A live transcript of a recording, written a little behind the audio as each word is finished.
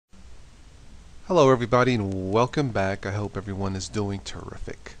Hello everybody and welcome back. I hope everyone is doing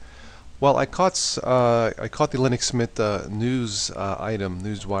terrific. Well, I caught the Linux Mint news item,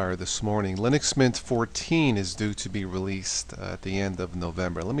 Newswire this morning. Linux Mint 14 is due to be released at the end of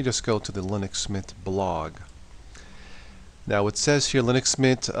November. Let me just go to the Linux Mint blog. Now it says here Linux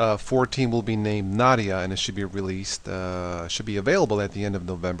Mint 14 will be named Nadia and it should be released, should be available at the end of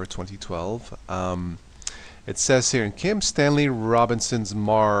November 2012. It says here in Kim Stanley Robinson's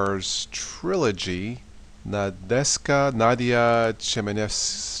Mars trilogy, Nadeska Nadia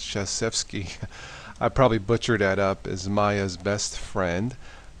Chmenyashevsky, I probably butchered that up, is Maya's best friend.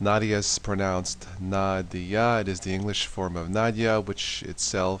 Nadia is pronounced Nadia. It is the English form of Nadia, which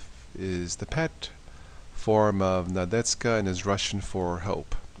itself is the pet form of Nadezhda and is Russian for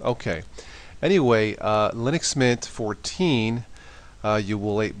hope. Okay. Anyway, Linux Mint 14. You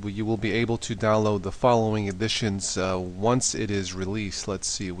will be able to download the following editions once it is released. Let's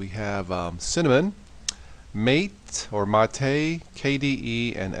see, we have Cinnamon, Mate or Mate,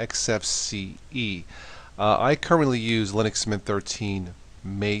 KDE, and XFCE. I currently use Linux Mint 13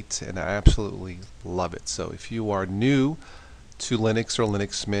 Mate, and I absolutely love it. So if you are new to Linux or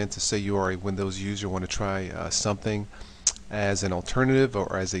Linux Mint, to say you are a Windows user, want to try something as an alternative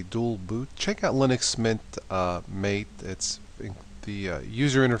or as a dual boot, check out Linux Mint Mate. It's the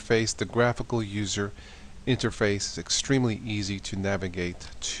user interface, the graphical user interface is extremely easy to navigate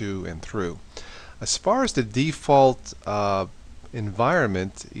to and through. As far as the default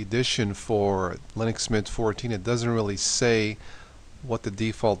environment edition for Linux Mint 14, it doesn't really say what the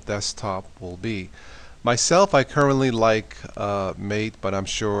default desktop will be. Myself, I currently like Mate, but I'm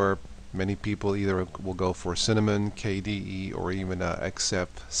sure many people either will go for Cinnamon, KDE, or even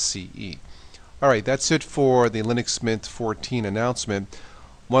XFCE. Alright, that's it for the Linux Mint 14 announcement.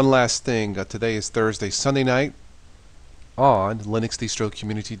 One last thing, today is Thursday, Sunday night on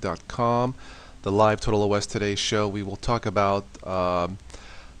linuxdistrocommunity.com, the live Total OS Today show. We will talk about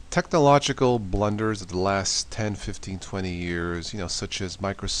technological blunders of the last 10, 15, 20 years, such as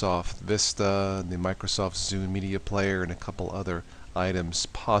Microsoft Vista, the Microsoft Zune Media Player, and a couple other items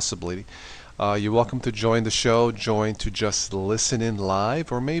possibly. You're welcome to join the show, join to just listen in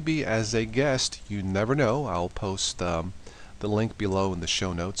live, or maybe as a guest. You never know. I'll post the link below in the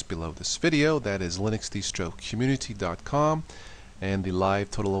show notes below this video. That is linuxdistrocommunity.com and the live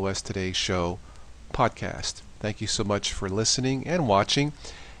Total OS Today show podcast. Thank you so much for listening and watching.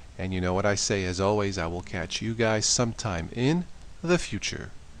 And you know what I say, as always, I will catch you guys sometime in the future.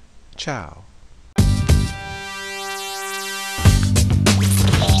 Ciao.